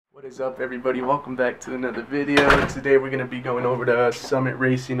What is up, everybody? Welcome back to another video. Today we're going to be going over to Summit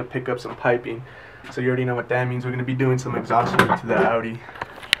Racing to pick up some piping. So you already know what that means. We're going to be doing some exhaust work to the Audi.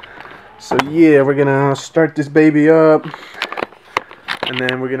 So yeah, we're going to start this baby up. And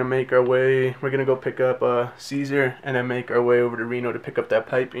then we're going to make our way. We're going to go pick up Caesar and then make our way over to Reno to pick up that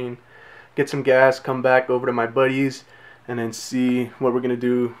piping. Get some gas, come back over to my buddies, and then see what we're going to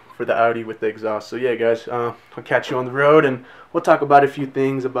do for the Audi with the exhaust. So yeah, guys, I'll catch you on the road, and we'll talk about a few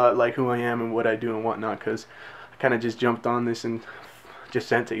things about like who I am and what I do and whatnot, because I kind of just jumped on this and just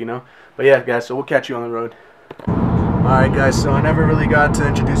sent it, you know. But yeah, guys, so we'll catch you on the road. Alright guys, so I never really got to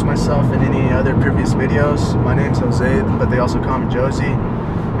introduce myself in any other previous videos. My name's Jose, but they also call me Josie.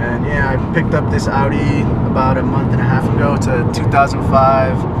 And yeah, I picked up this Audi about a month and a half ago. It's a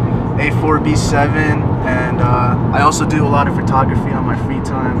 2005 A4 B7, and I also do a lot of photography on my free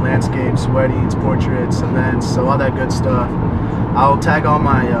time, landscapes, weddings, portraits, events, so all that good stuff. I'll tag all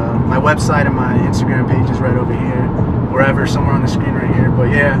my my website and my Instagram pages right over here, wherever, somewhere on the screen right here. But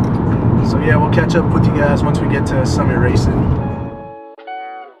yeah, so yeah, we'll catch up with you guys once we get to Summit Racing.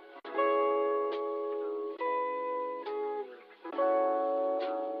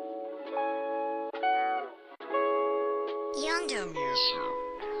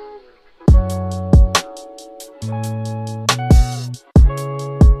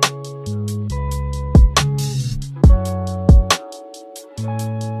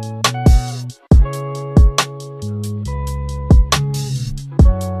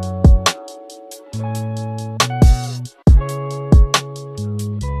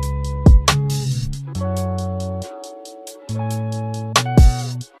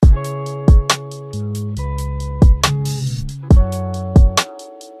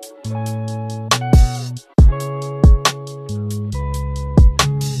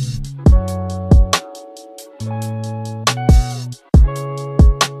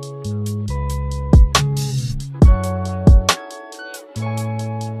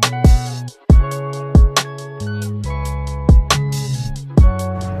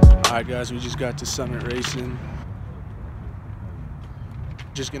 Alright guys, we just got to Summit Racing.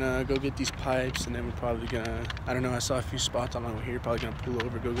 Just gonna go get these pipes, and then we're probably gonna, I don't know, I saw a few spots on my way here, probably gonna pull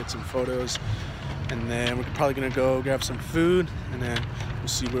over, go get some photos, and then we're probably gonna go grab some food, and then we'll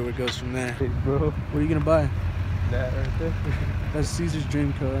see where it goes from there. Hey bro, what are you gonna buy? That right there. That's Caesar's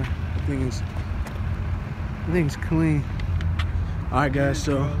dream car. The thing's clean. Alright guys,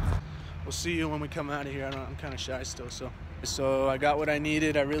 so we'll see you when we come out of here. I'm kind of shy still, so I got what I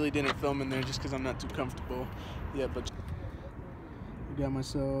needed. I really didn't film in there just because I'm not too comfortable yet, but I got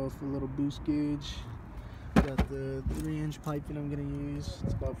myself a little boost gauge. Got the 3-inch piping I'm gonna use.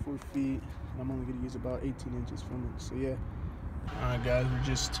 It's about 4 feet. I'm only gonna use about 18 inches from it, so yeah. Alright guys, we're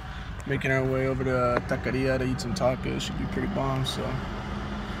just making our way over to Taqueria to eat some tacos. Should be pretty bomb, so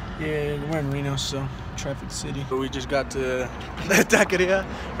yeah, we're in Reno, so Traffic City. But we just got to Taqueria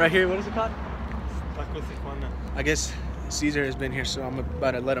right here. What is it called? I guess Caesar has been here, so I'm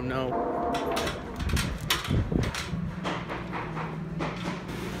about to let him know.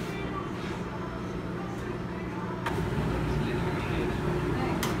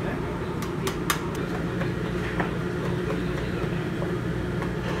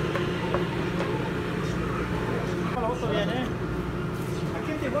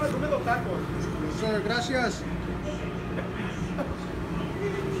 Sir, gracias.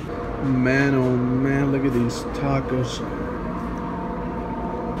 Man, oh man, look at these tacos.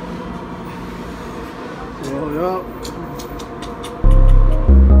 Roll up.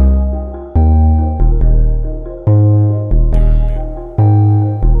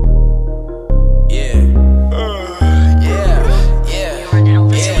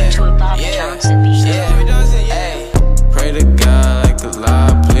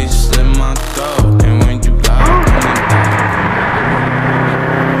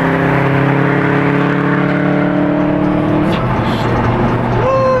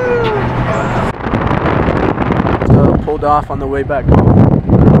 Off on the way back home.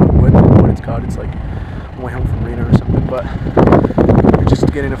 I don't know what it's called. It's like on the way home from Reno or something, but we're just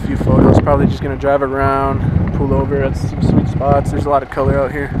getting a few photos. Probably just gonna drive around, pull over at some sweet spots. There's a lot of color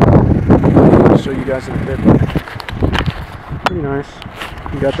out here. I'll show you guys in a bit, but pretty nice.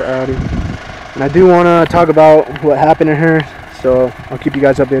 We got the Audi, and I do want to talk about what happened to her, so I'll keep you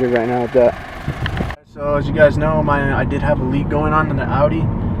guys updated right now with that. So as you guys know, I did have a leak going on in the Audi,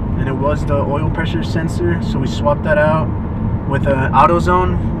 and it was the oil pressure sensor, so we swapped that out with an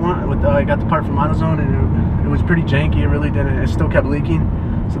AutoZone one. I got the part from AutoZone, and it was pretty janky. It really didn't. It still kept leaking.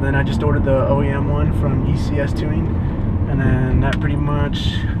 So then I just ordered the OEM one from ECS Tuning, and then that pretty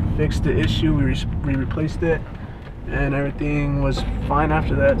much fixed the issue. We replaced it. and everything was fine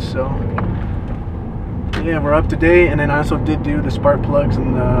after that. So yeah, we're up to date. And then I also did do the spark plugs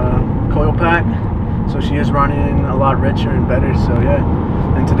and the coil pack, so she is running a lot richer and better. So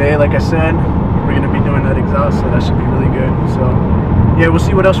yeah, and today, like I said, we're gonna be doing that exhaust, so that should be really good. So yeah, we'll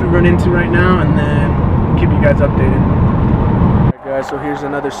see what else we run into right now, and then keep you guys updated. Alright guys, so here's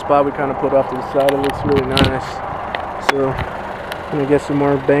another spot we kind of put off to the side. It looks really nice. So I'm gonna get some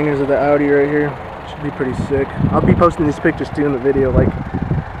more bangers of the Audi right here. Should be pretty sick. I'll be posting these pictures too in the video, like,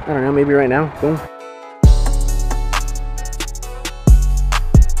 I don't know, maybe right now. Boom.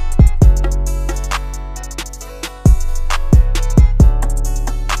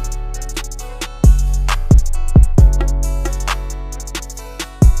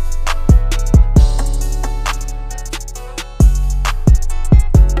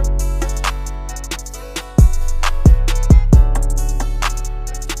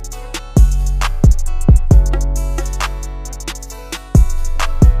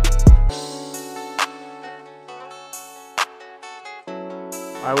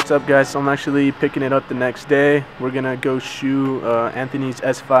 Alright, what's up guys? So I'm actually picking it up the next day. We're gonna go shoot Anthony's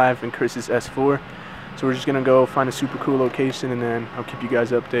S5 and Chris's S4. So we're just gonna go find a super cool location, and then I'll keep you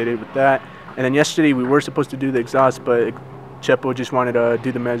guys updated with that. And then yesterday we were supposed to do the exhaust, but Chepo just wanted to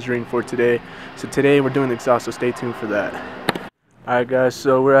do the measuring for today. So today we're doing the exhaust, so stay tuned for that. Alright guys,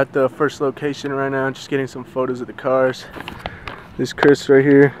 so we're at the first location right now, just getting some photos of the cars. This Chris right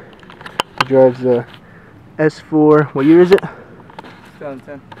here, he drives the S4. What year is it?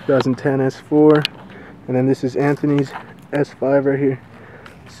 2010 S4. And then this is Anthony's S5 right here.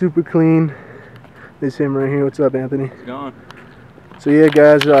 Super clean. This is him right here. What's up, Anthony? It's going. So yeah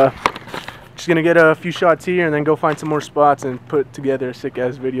guys, just gonna get a few shots here and then go find some more spots and put together a sick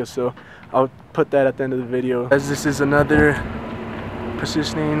ass video. So I'll put that at the end of the video. As this is another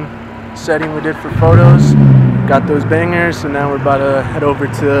positioning setting we did for photos. Got those bangers, so now we're about to head over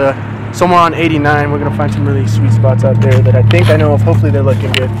to somewhere on 89. We're gonna find some really sweet spots out there that I think I know of. Hopefully they're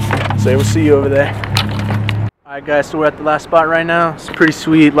looking good. So we'll see you over there. Alright guys, so we're at the last spot right now. It's pretty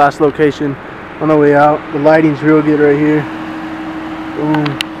sweet, last location on the way out. The lighting's real good right here.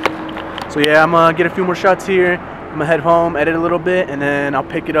 Ooh. So yeah, I'm gonna get a few more shots here. I'm gonna head home, edit a little bit, and then I'll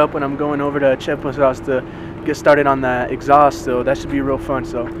pick it up when I'm going over to Chepo's house to get started on that exhaust. So that should be real fun.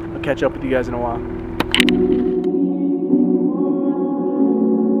 So I'll catch up with you guys in a while.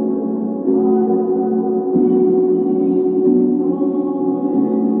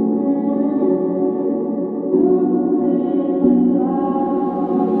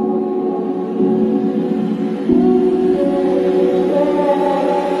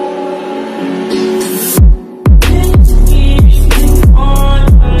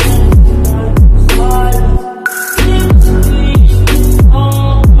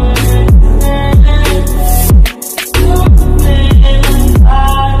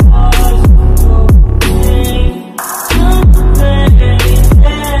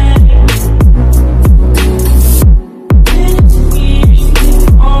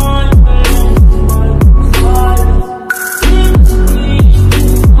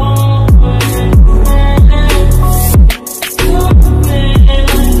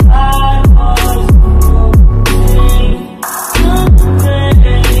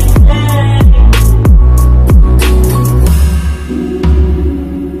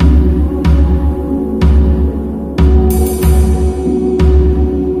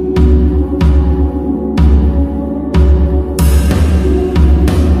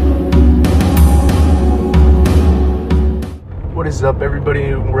 What is up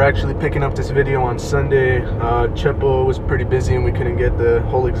everybody? We're actually picking up this video on Sunday. Chepo was pretty busy and we couldn't get the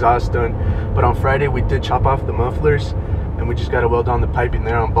whole exhaust done, but on Friday we did chop off the mufflers and we just got to weld on the piping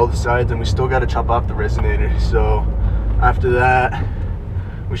there on both sides, and we still got to chop off the resonator. So after that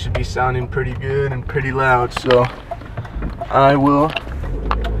we should be sounding pretty good and pretty loud. So I will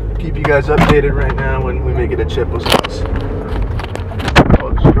keep you guys updated right now when we make it at Chepo's house.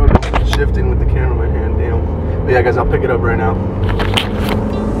 Oh, struggle shifting with the camera in my hand, damn. But yeah guys, I'll pick it up right now.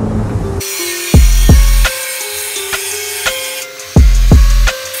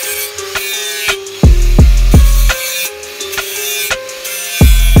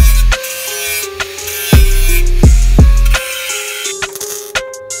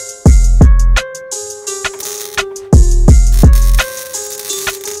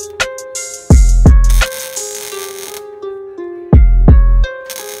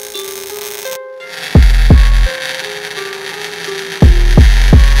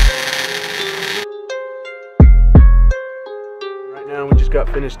 We just got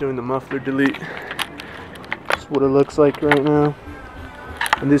finished doing the muffler delete. That's what it looks like right now.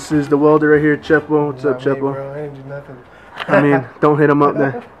 And this is the welder right here, Chepo. What's up, Not me, Chepo? bro. I didn't do nothing. I mean, don't hit him up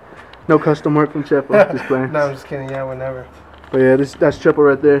there. No custom work from Chepo. Just playing. No, I'm just kidding. Yeah, whenever. But yeah, that's Chepo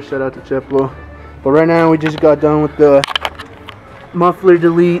right there. Shout out to Chepo. But right now we just got done with the muffler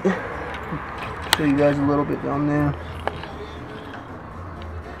delete. Show you guys a little bit down there.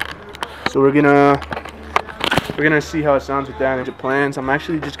 So we're gonna see how it sounds with that and the plans. I'm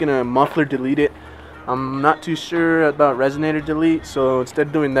actually just gonna muffler delete it. I'm not too sure about resonator delete, so instead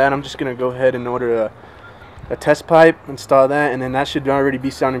of doing that, I'm just gonna go ahead and order a test pipe, install that, and then that should already be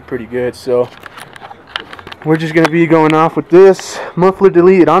sounding pretty good. So we're just gonna be going off with this muffler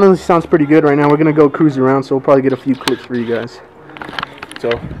delete. It honestly sounds pretty good right now. We're gonna go cruise around, so we'll probably get a few clips for you guys. So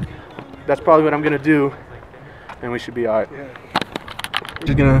that's probably what I'm gonna do, and we should be alright.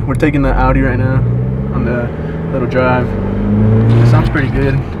 We're taking the Audi right now on the little drive. It sounds pretty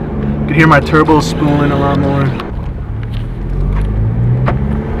good. You can hear my turbos spooling a lot more.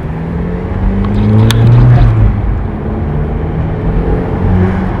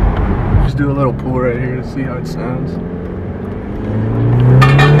 Just do a little pull right here to see how it sounds.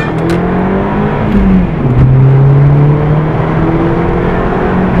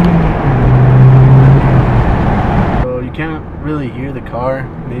 Really hear the car.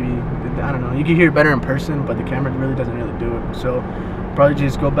 Maybe, I don't know, you can hear it better in person, but the camera really doesn't really do it. So probably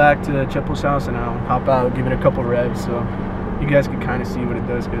just go back to Chepo's house and I'll hop out, give it a couple revs so you guys can kind of see what it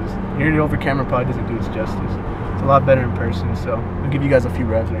does, because hearing it over camera probably doesn't do its justice. It's a lot better in person, so I'll give you guys a few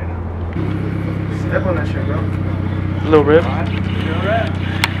revs right now. Step on that shit, bro. A little rev. Little rev.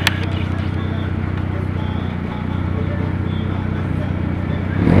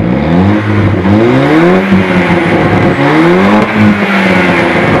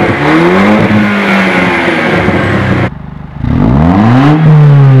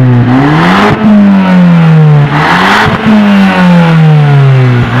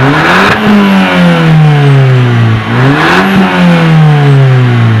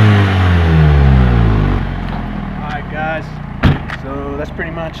 So that's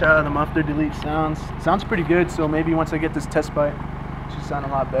pretty much how the muffler delete sounds. It sounds pretty good, so maybe once I get this test pipe, it should sound a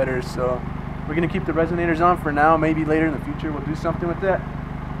lot better. So we're gonna keep the resonators on for now. Maybe later in the future we'll do something with that.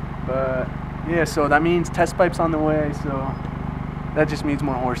 But yeah, so that means test pipe's on the way, so that just means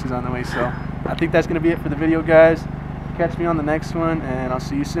more horses on the way. So I think that's gonna be it for the video, guys. Catch me on the next one, and I'll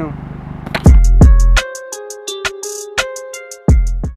see you soon.